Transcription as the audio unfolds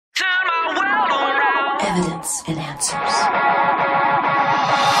Evidence and Answers.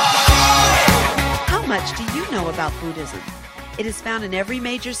 How much do you know about Buddhism? It is found in every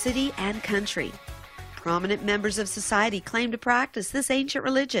major city and country. Prominent members of society claim to practice this ancient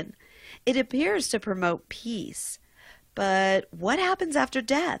religion. It appears to promote peace. But what happens after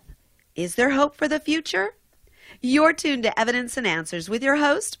death? Is there hope for the future? You're tuned to Evidence and Answers with your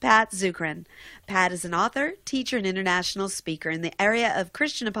host, Pat Zukeran. Pat is an author, teacher, and international speaker in the area of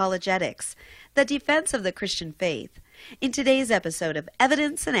Christian apologetics, the defense of the Christian faith. In today's episode of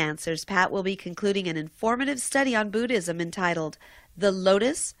Evidence and Answers, Pat will be concluding an informative study on Buddhism entitled The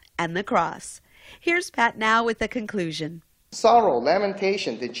Lotus and the Cross. Here's Pat now with the conclusion. Sorrow,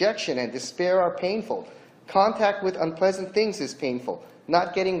 lamentation, dejection, and despair are painful. Contact with unpleasant things is painful.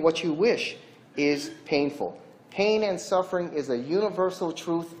 Not getting what you wish is painful. Pain and suffering is a universal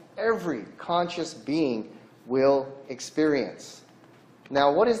truth every conscious being will experience.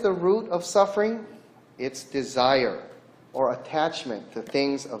 Now, what is the root of suffering? It's desire or attachment to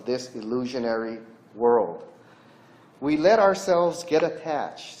things of this illusionary world. We let ourselves get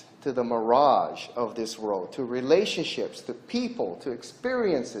attached to the mirage of this world, to relationships, to people, to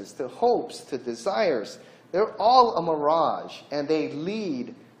experiences, to hopes, to desires. They're all a mirage, and they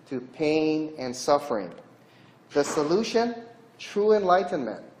lead to pain and suffering. The solution? True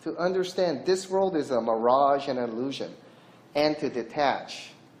enlightenment, to understand this world is a mirage and an illusion, and to detach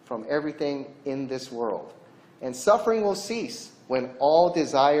from everything in this world. And suffering will cease when all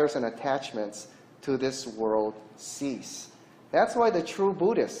desires and attachments to this world cease. That's why the true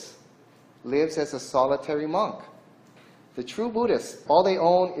Buddhist lives as a solitary monk. The true Buddhists, all they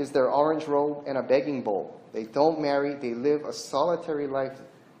own is their orange robe and a begging bowl. They don't marry, they live a solitary life,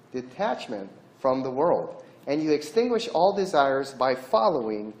 detachment from the world. And you extinguish all desires by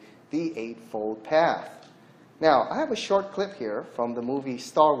following the Eightfold Path. Now, I have a short clip here from the movie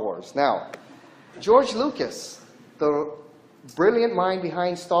Star Wars. Now, George Lucas, the brilliant mind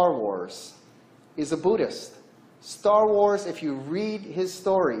behind Star Wars, is a Buddhist. Star Wars, if you read his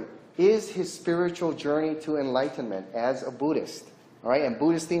story, is his spiritual journey to enlightenment as a Buddhist. All right? And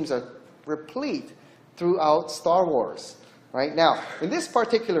Buddhist themes are replete throughout Star Wars. Right? Now, in this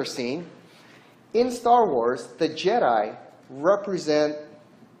particular scene, in Star Wars, the Jedi represent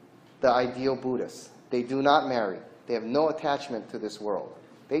the ideal Buddhists. They do not marry. They have no attachment to this world.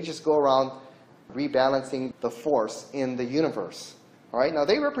 They just go around rebalancing the force in the universe. All right? Now,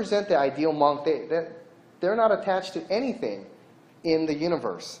 they represent the ideal monk. They're not attached to anything in the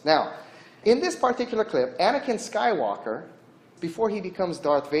universe. Now, in this particular clip, Anakin Skywalker, before he becomes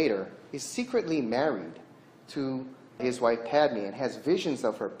Darth Vader, is secretly married to his wife Padme and has visions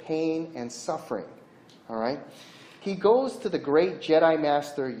of her pain and suffering. All right? He goes to the great Jedi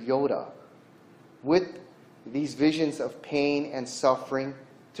Master Yoda with these visions of pain and suffering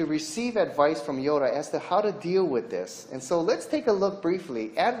to receive advice from Yoda as to how to deal with this. And so let's take a look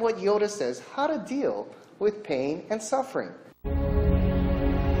briefly at what Yoda says, how to deal with pain and suffering.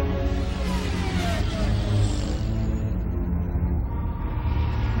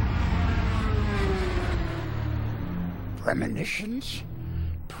 Premonitions?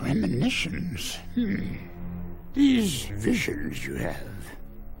 Premonitions? These visions you have.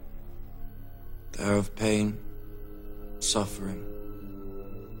 They're of pain, suffering,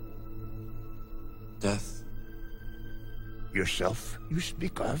 death. Yourself you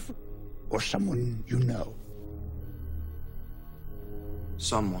speak of? Or someone you know?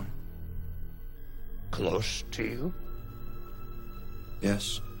 Someone. Close to you?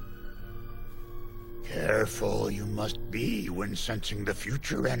 Yes. Careful you must be when sensing the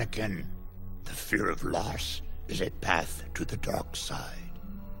future, Anakin. The fear of loss is a path to the dark side.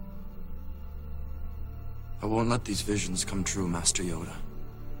 I won't let these visions come true, Master Yoda.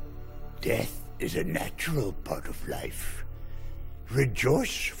 Death is a natural part of life.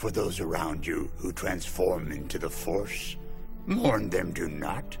 Rejoice for those around you who transform into the Force. Mourn them, do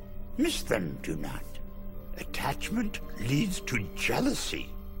not. Miss them, do not. Attachment leads to jealousy.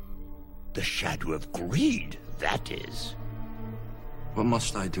 The shadow of greed, that is. What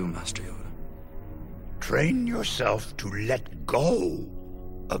must I do, Master Yoda? Train yourself to let go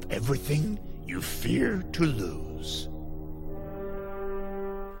of everything you fear to lose.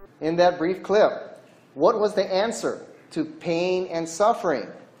 In that brief clip, what was the answer to pain and suffering?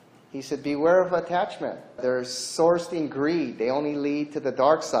 He said, beware of attachment. They're sourced in greed. They only lead to the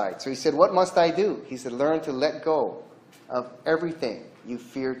dark side. So he said, what must I do? He said, learn to let go of everything you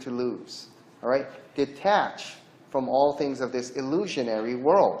fear to lose. All right? Detach from all things of this illusionary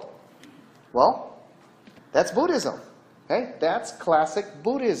world. Well, that's Buddhism. Okay? That's classic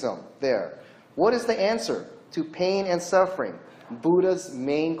Buddhism there. What is the answer to pain and suffering? Buddha's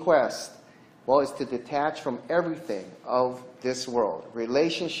main quest. Well, it's to detach from everything of this world.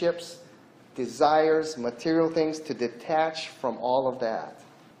 Relationships, desires, material things, to detach from all of that.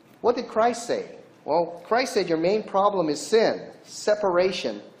 What did Christ say? Well, Christ said your main problem is sin,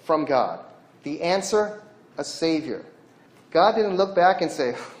 separation from God. The answer? A Savior. God didn't look back and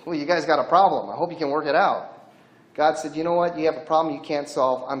say, well, you guys got a problem. I hope you can work it out. God said, you know what? You have a problem you can't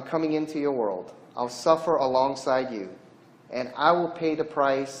solve. I'm coming into your world. I'll suffer alongside you. And I will pay the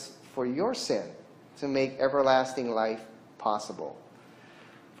price for your sin to make everlasting life possible.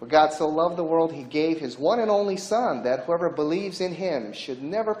 For God so loved the world, he gave his one and only Son, that whoever believes in him should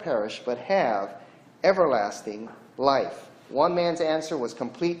never perish, but have everlasting life. One man's answer was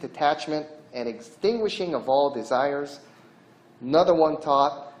complete detachment and extinguishing of all desires. Another one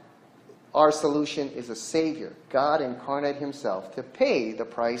taught our solution is a Savior, God incarnate himself, to pay the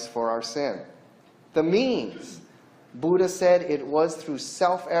price for our sin. The means, Buddha said it was through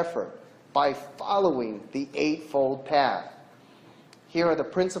self-effort, by following the Eightfold Path. Here are the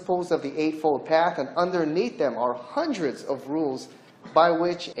principles of the Eightfold Path, and underneath them are hundreds of rules by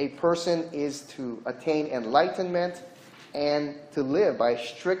which a person is to attain enlightenment and to live by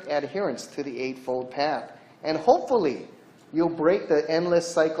strict adherence to the Eightfold Path. And hopefully, you'll break the endless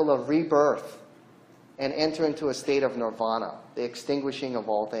cycle of rebirth and enter into a state of nirvana, the extinguishing of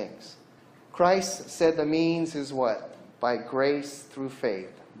all things. Christ said the means is what? By grace through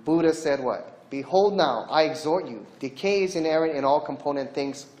faith. Buddha said what? Behold now, I exhort you, decay is inherent in all component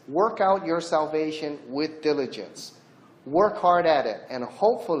things. Work out your salvation with diligence. Work hard at it, and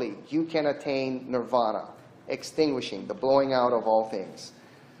hopefully you can attain nirvana, extinguishing, the blowing out of all things.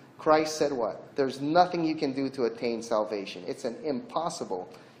 Christ said what? There's nothing you can do to attain salvation. It's an impossible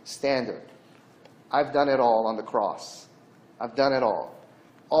standard. I've done it all on the cross. I've done it all.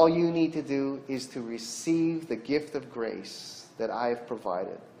 All you need to do is to receive the gift of grace that I have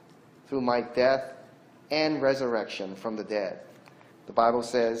provided through my death and resurrection from the dead. The Bible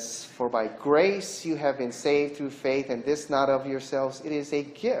says, for by grace you have been saved through faith, and this not of yourselves. It is a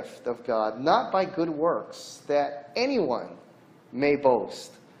gift of God, not by good works, that anyone may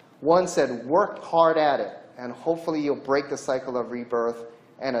boast. One said, work hard at it, and hopefully you'll break the cycle of rebirth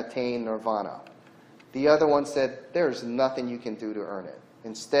and attain nirvana. The other one said, there's nothing you can do to earn it.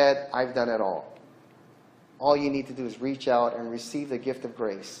 Instead, I've done it all. All you need to do is reach out and receive the gift of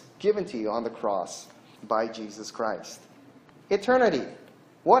grace given to you on the cross by Jesus Christ. Eternity.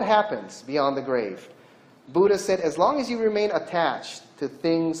 What happens beyond the grave? Buddha said, as long as you remain attached to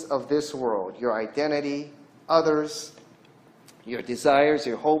things of this world, your identity, others, your desires,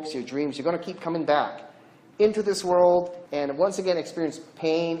 your hopes, your dreams, you're going to keep coming back into this world and once again experience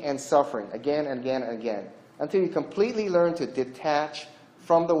pain and suffering again and again and again until you completely learn to detach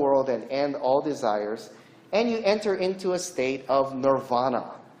from the world and end all desires, and you enter into a state of nirvana.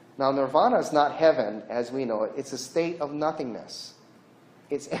 Now, nirvana is not heaven as we know it. It's a state of nothingness.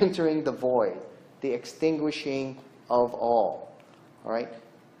 It's entering the void, the extinguishing of all. All right?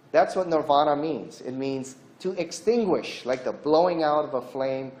 That's what nirvana means. It means to extinguish, like the blowing out of a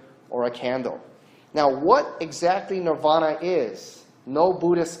flame or a candle. Now, what exactly nirvana is, no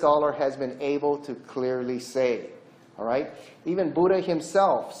Buddhist scholar has been able to clearly say. All right? Even Buddha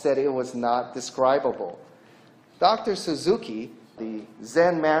himself said it was not describable. Dr. Suzuki, the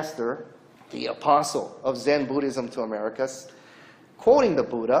Zen master, the apostle of Zen Buddhism to Americas, quoting the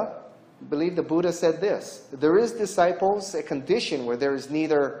Buddha, I believe the Buddha said this: there is, disciples, a condition where there is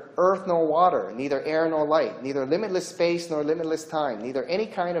neither earth nor water, neither air nor light, neither limitless space nor limitless time, neither any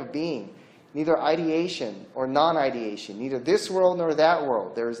kind of being, neither ideation or non-ideation, neither this world nor that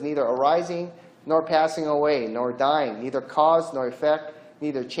world. There is neither arising nor passing away, nor dying, neither cause nor effect,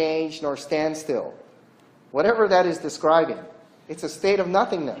 neither change nor standstill. Whatever that is describing, it's a state of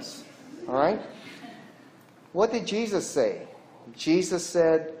nothingness. All right? What did Jesus say? Jesus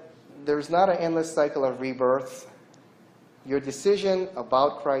said, there's not an endless cycle of rebirth. Your decision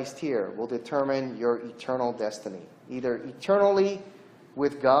about Christ here will determine your eternal destiny. Either eternally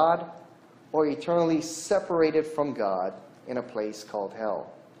with God or eternally separated from God in a place called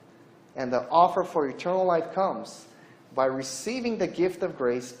hell. And the offer for eternal life comes by receiving the gift of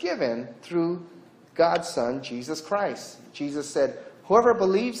grace given through God's Son, Jesus Christ. Jesus said, whoever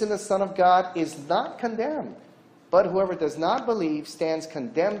believes in the Son of God is not condemned, but whoever does not believe stands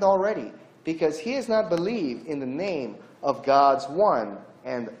condemned already, because he has not believed in the name of God's one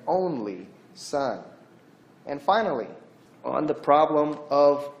and only Son. And finally, on the problem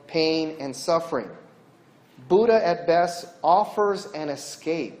of pain and suffering, Buddha at best offers an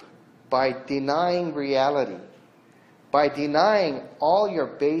escape by denying reality. by denying all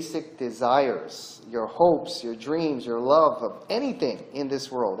your basic desires, your hopes, your dreams, your love of anything in this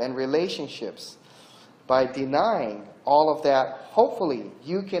world and relationships, by denying all of that, hopefully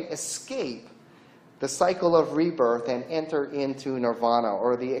you can escape the cycle of rebirth and enter into nirvana,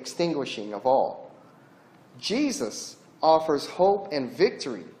 or the extinguishing of all. Jesus offers hope and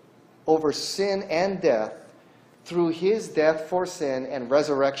victory over sin and death through his death for sin and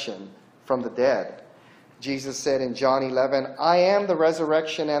resurrection from the dead. Jesus said in John 11, I am the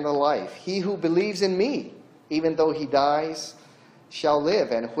resurrection and the life. He who believes in me, even though he dies, shall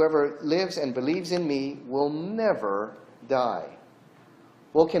live, and whoever lives and believes in me will never die.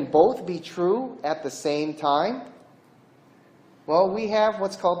 Well, can both be true at the same time? Well, we have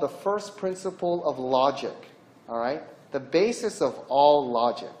what's called the first principle of logic, all right? The basis of all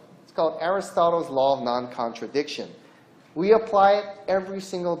logic. It's called Aristotle's law of non-contradiction. We apply it every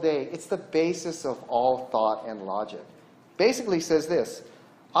single day. It's the basis of all thought and logic. Basically says this: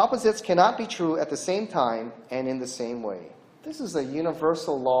 opposites cannot be true at the same time and in the same way. This is a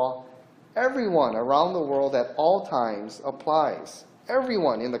universal law. Everyone around the world at all times applies.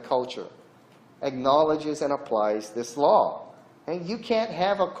 Everyone in the culture acknowledges and applies this law. And you can't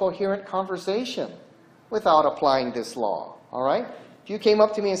have a coherent conversation without applying this law, all right? If you came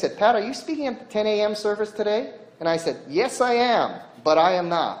up to me and said, Pat, are you speaking at the 10 a.m. service today? And I said, yes, I am, but I am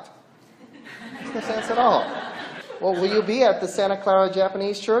not. Makes no sense at all. Well, will you be at the Santa Clara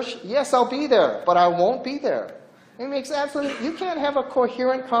Japanese Church? Yes, I'll be there, but I won't be there. It makes absolutely, you can't have a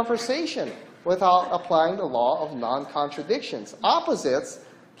coherent conversation without applying the law of non-contradictions. Opposites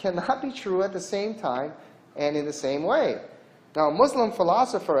cannot be true at the same time and in the same way. Now, Muslim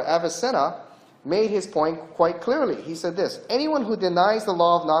philosopher Avicenna made his point quite clearly. He said this: anyone who denies the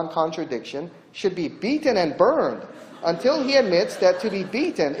law of non-contradiction should be beaten and burned until he admits that to be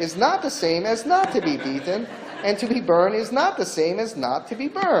beaten is not the same as not to be beaten, and to be burned is not the same as not to be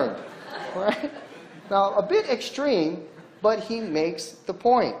burned. Right? Now, a bit extreme, but he makes the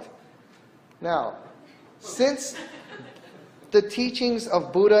point. Now, since the teachings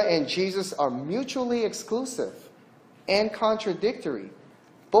of Buddha and Jesus are mutually exclusive and contradictory,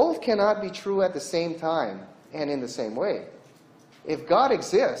 both cannot be true at the same time and in the same way. If God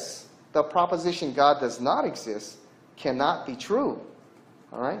exists, the proposition God does not exist cannot be true.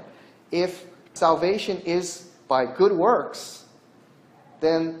 All right? If salvation is by good works,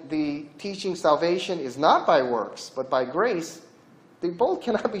 then the teaching salvation is not by works, but by grace. They both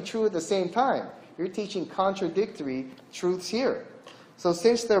cannot be true at the same time. You're teaching contradictory truths here. So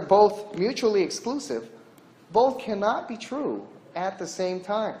since they're both mutually exclusive, both cannot be true at the same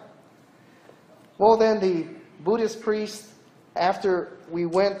time. Well, then the Buddhist priest, after we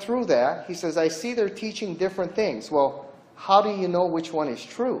went through that, he says, I see they're teaching different things. Well, how do you know which one is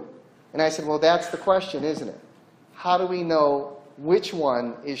true? And I said, well, that's the question, isn't it? How do we know which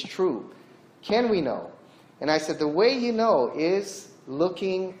one is true? Can we know? And I said, the way you know is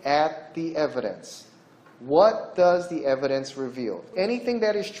looking at the evidence. What does the evidence reveal? Anything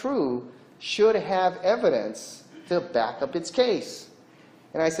that is true should have evidence to back up its case.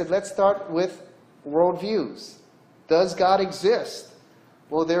 And I said, let's start with worldviews. Does God exist?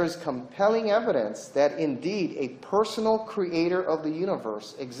 Well, there is compelling evidence that indeed a personal creator of the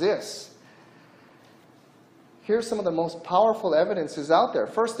universe exists. Here's some of the most powerful evidences out there.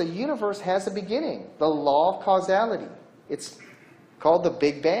 First, the universe has a beginning, the law of causality. It's called the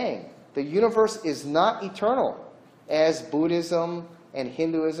Big Bang. The universe is not eternal, as Buddhism and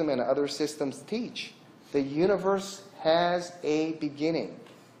Hinduism and other systems teach. The universe has a beginning.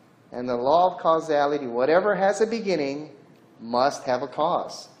 And the law of causality, whatever has a beginning, must have a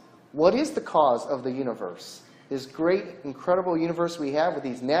cause. What is the cause of the universe? This great, incredible universe we have with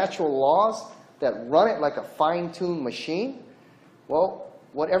these natural laws that run it like a fine-tuned machine? Well,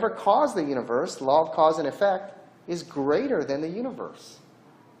 whatever caused the universe, law of cause and effect, is greater than the universe.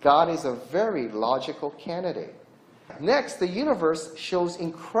 God is a very logical candidate. Next, the universe shows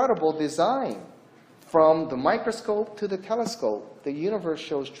incredible design. From the microscope to the telescope, the universe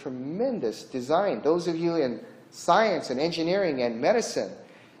shows tremendous design. Those of you in science and engineering and medicine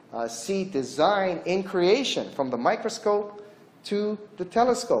see design in creation from the microscope to the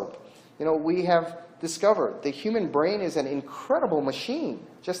telescope. You know, we have discovered the human brain is an incredible machine,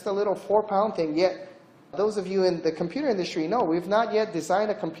 just a little 4-pound thing, yet those of you in the computer industry know we've not yet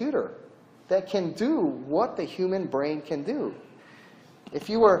designed a computer that can do what the human brain can do. If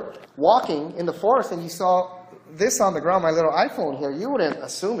you were walking in the forest and you saw this on the ground, my little iPhone here, you wouldn't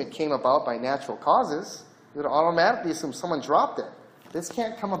assume it came about by natural causes. You would automatically assume someone dropped it. This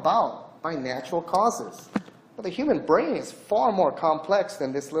can't come about by natural causes. But the human brain is far more complex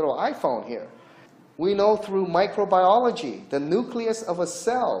than this little iPhone here. We know through microbiology, the nucleus of a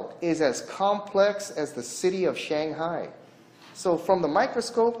cell is as complex as the city of Shanghai. So from the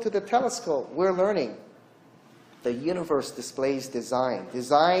microscope to the telescope, we're learning the universe displays design.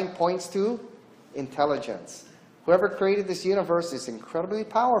 Design points to intelligence. Whoever created this universe is incredibly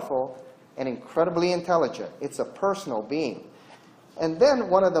powerful and incredibly intelligent. It's a personal being. And then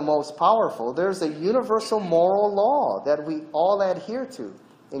one of the most powerful, there's a universal moral law that we all adhere to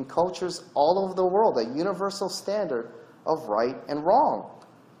in cultures all over the world, a universal standard of right and wrong,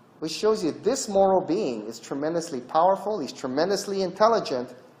 which shows you this moral being is tremendously powerful, he's tremendously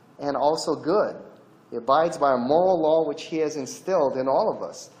intelligent, and also good. He abides by a moral law which he has instilled in all of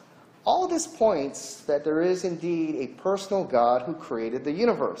us. All this points that there is indeed a personal God who created the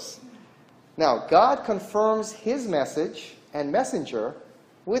universe. Now, God confirms his message and messenger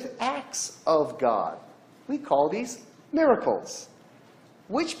with acts of God. We call these miracles.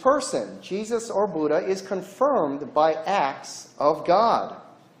 Which person, Jesus or Buddha, is confirmed by acts of God?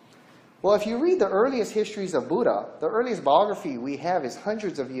 Well, if you read the earliest histories of Buddha, the earliest biography we have is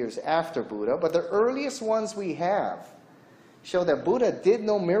hundreds of years after Buddha, but the earliest ones we have show that Buddha did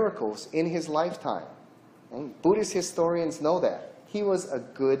no miracles in his lifetime. And Buddhist historians know that. He was a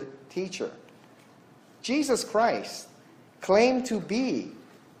good teacher. Jesus Christ claimed to be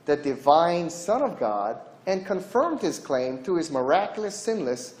the divine Son of God and confirmed his claim through his miraculous,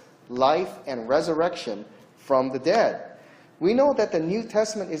 sinless life and resurrection from the dead. We know that the New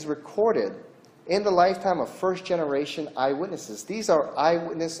Testament is recorded in the lifetime of first-generation eyewitnesses. These are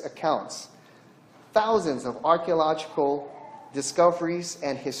eyewitness accounts. Thousands of archaeological discoveries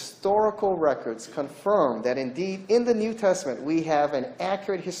and historical records confirm that indeed in the New Testament we have an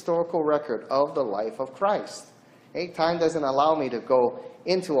accurate historical record of the life of Christ. Okay? Time doesn't allow me to go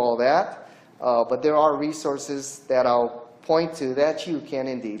into all that, but there are resources that I'll point to that you can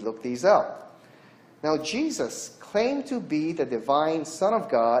indeed look these up. Now, Jesus claimed to be the divine Son of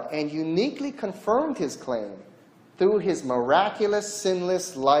God and uniquely confirmed his claim through his miraculous,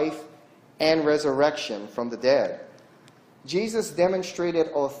 sinless life and resurrection from the dead. Jesus demonstrated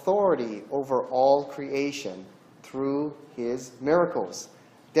authority over all creation through his miracles,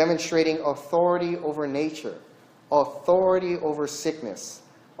 demonstrating authority over nature, authority over sickness,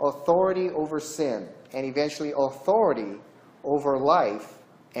 authority over sin, and eventually authority over life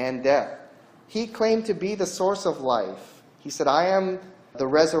and death. He claimed to be the source of life. He said, I am the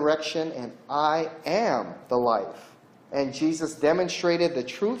resurrection and I am the life. And Jesus demonstrated the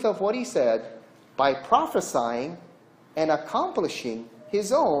truth of what he said by prophesying and accomplishing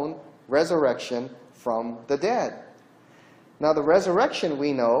his own resurrection from the dead. Now, the resurrection,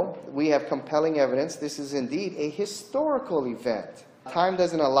 we know, we have compelling evidence. This is indeed a historical event. Time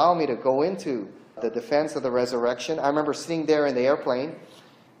doesn't allow me to go into the defense of the resurrection. I remember sitting there in the airplane,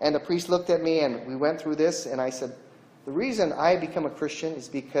 and the priest looked at me, and we went through this, and I said, the reason I become a Christian is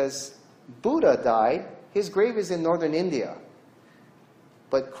because Buddha died. His grave is in northern India.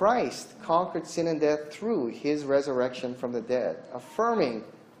 But Christ conquered sin and death through his resurrection from the dead, affirming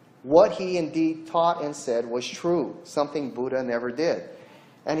what he indeed taught and said was true, something Buddha never did.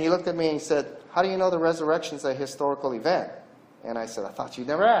 And he looked at me and said, how do you know the resurrection is a historical event? And I said, I thought you'd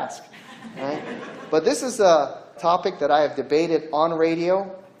never ask. Right? But this is a topic that I have debated on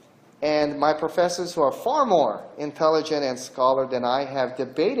radio, and my professors who are far more intelligent and scholar than I have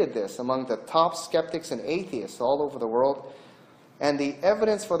debated this among the top skeptics and atheists all over the world. And the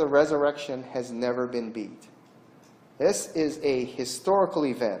evidence for the resurrection has never been beat. This is a historical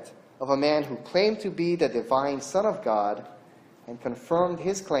event of a man who claimed to be the divine Son of God and confirmed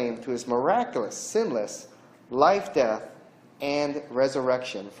his claim to his miraculous, sinless life, death, and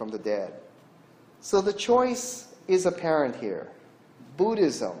resurrection from the dead. So the choice is apparent here.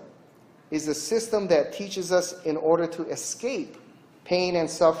 Buddhism is a system that teaches us in order to escape pain and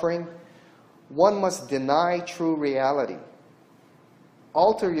suffering, one must deny true reality.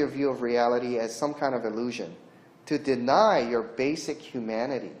 Alter your view of reality as some kind of illusion, to deny your basic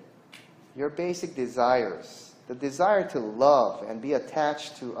humanity, your basic desires, the desire to love and be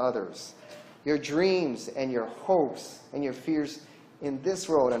attached to others, your dreams and your hopes and your fears in this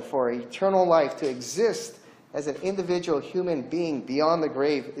world and for eternal life, to exist as an individual human being beyond the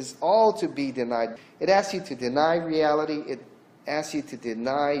grave is all to be denied. It asks you to deny reality. It asks you to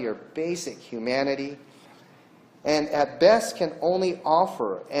deny your basic humanity, and at best can only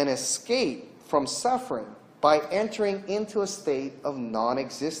offer an escape from suffering by entering into a state of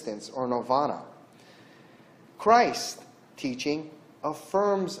non-existence or nirvana. Christ's teaching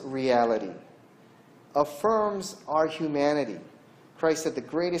affirms reality, affirms our humanity. Christ said the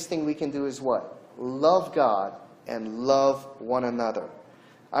greatest thing we can do is what? Love God and love one another.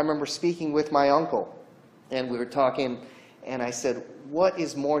 I remember speaking with my uncle And we were talking, and I said, what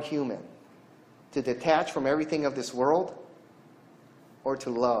is more human? To detach from everything of this world or to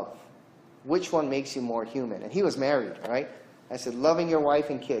love? Which one makes you more human? And he was married, right? I said, loving your wife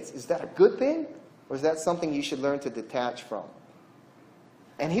and kids, is that a good thing? Or is that something you should learn to detach from?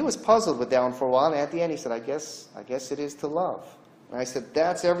 And he was puzzled with that one for a while, and at the end he said, I guess it is to love. And I said,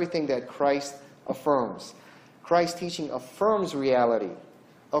 that's everything that Christ affirms. Christ's teaching affirms reality,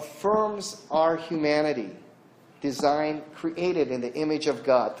 affirms our humanity, designed, created in the image of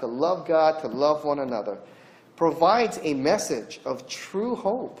God, to love one another, provides a message of true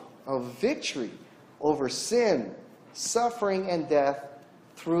hope, of victory over sin, suffering, and death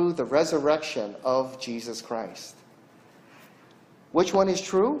through the resurrection of Jesus Christ. Which one is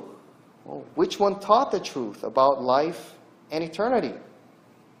true? Well, which one taught the truth about life and eternity?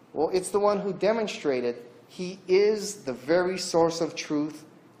 Well, it's the one who demonstrated he is the very source of truth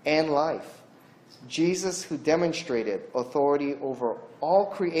and life. Jesus, who demonstrated authority over all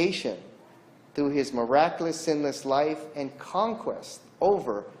creation through his miraculous sinless life and conquest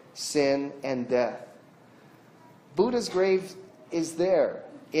over sin and death. Buddha's grave is there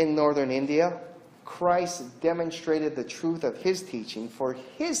in northern India. Christ demonstrated the truth of his teaching, for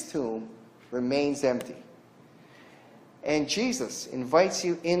his tomb remains empty. And Jesus invites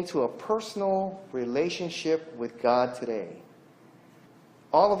you into a personal relationship with God today.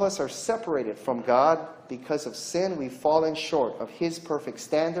 All of us are separated from God because of sin. We've fallen short of his perfect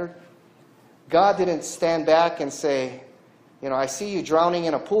standard. God didn't stand back and say, I see you drowning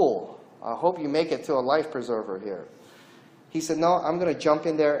in a pool. I hope you make it to a life preserver here. He said, no, I'm going to jump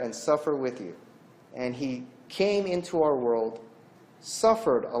in there and suffer with you. And he came into our world,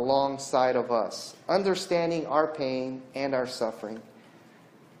 suffered alongside of us, understanding our pain and our suffering,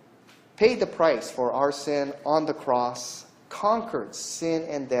 paid the price for our sin on the cross, conquered sin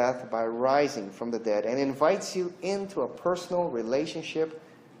and death by rising from the dead, and invites you into a personal relationship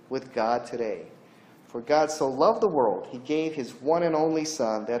with God today. For God so loved the world, he gave his one and only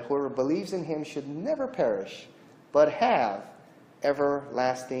Son, that whoever believes in him should never perish, but have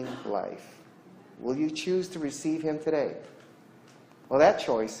everlasting life. Will you choose to receive him today? Well, that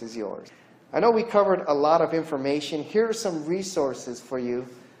choice is yours. I know we covered a lot of information. Here are some resources for you.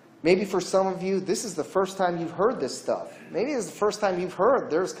 Maybe for some of you, this is the first time you've heard this stuff. Maybe it's the first time you've heard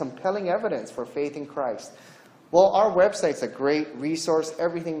there's compelling evidence for faith in Christ. Well, our website's a great resource.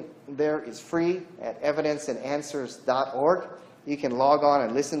 Everything there is free at evidenceandanswers.org. You can log on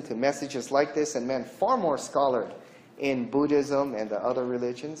and listen to messages like this, and far more scholarly in Buddhism and the other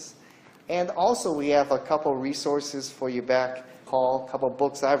religions. And also we have a couple resources for you back, Paul, a couple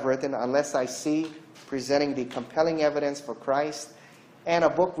books I've written, Unless I See, presenting the compelling evidence for Christ. And a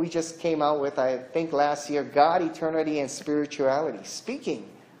book we just came out with, I think last year, God, Eternity, and Spirituality, speaking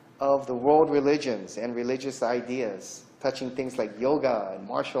of the world religions and religious ideas, touching things like yoga and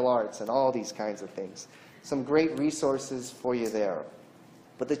martial arts and all these kinds of things. Some great resources for you there.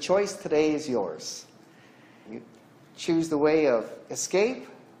 But the choice today is yours. You choose the way of escape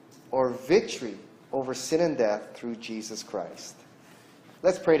or victory over sin and death through Jesus Christ.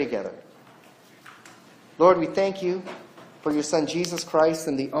 Let's pray together. Lord, we thank you for your Son Jesus Christ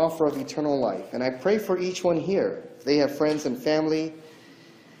and the offer of eternal life. And I pray for each one here, if they have friends and family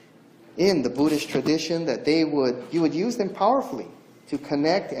in the Buddhist tradition, that you would use them powerfully to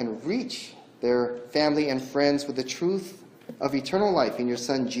connect and reach their family and friends with the truth of eternal life in your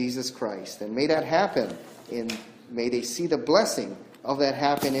Son Jesus Christ. And may that happen, may they see the blessing of that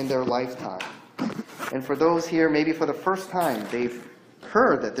happen in their lifetime. And for those here, maybe for the first time, they've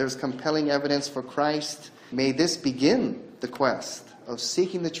heard that there's compelling evidence for Christ. May this begin the quest of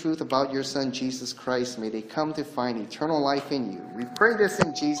seeking the truth about your Son, Jesus Christ. May they come to find eternal life in you. We pray this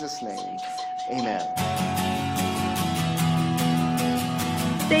in Jesus' name. Amen.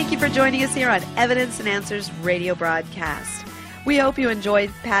 Thank you for joining us here on Evidence and Answers radio broadcast. We hope you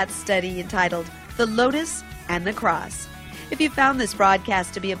enjoyed Pat's study entitled The Lotus and the Cross. If you found this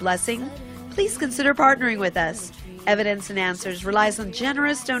broadcast to be a blessing, please consider partnering with us. Evidence and Answers relies on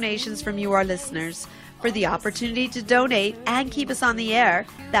generous donations from you, our listeners. For the opportunity to donate and keep us on the air,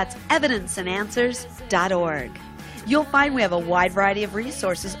 that's evidenceandanswers.org. You'll find we have a wide variety of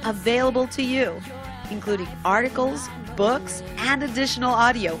resources available to you, including articles, books, and additional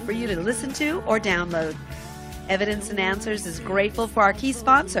audio for you to listen to or download. Evidence and Answers is grateful for our key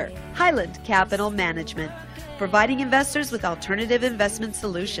sponsor, Highland Capital Management, providing investors with alternative investment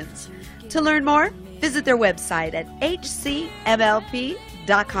solutions. To learn more, visit their website at hcmlp.com.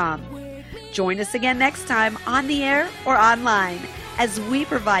 Join us again next time on the air or online as we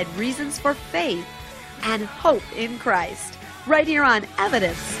provide reasons for faith and hope in Christ, right here on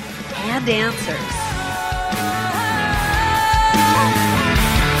Evidence and Answers.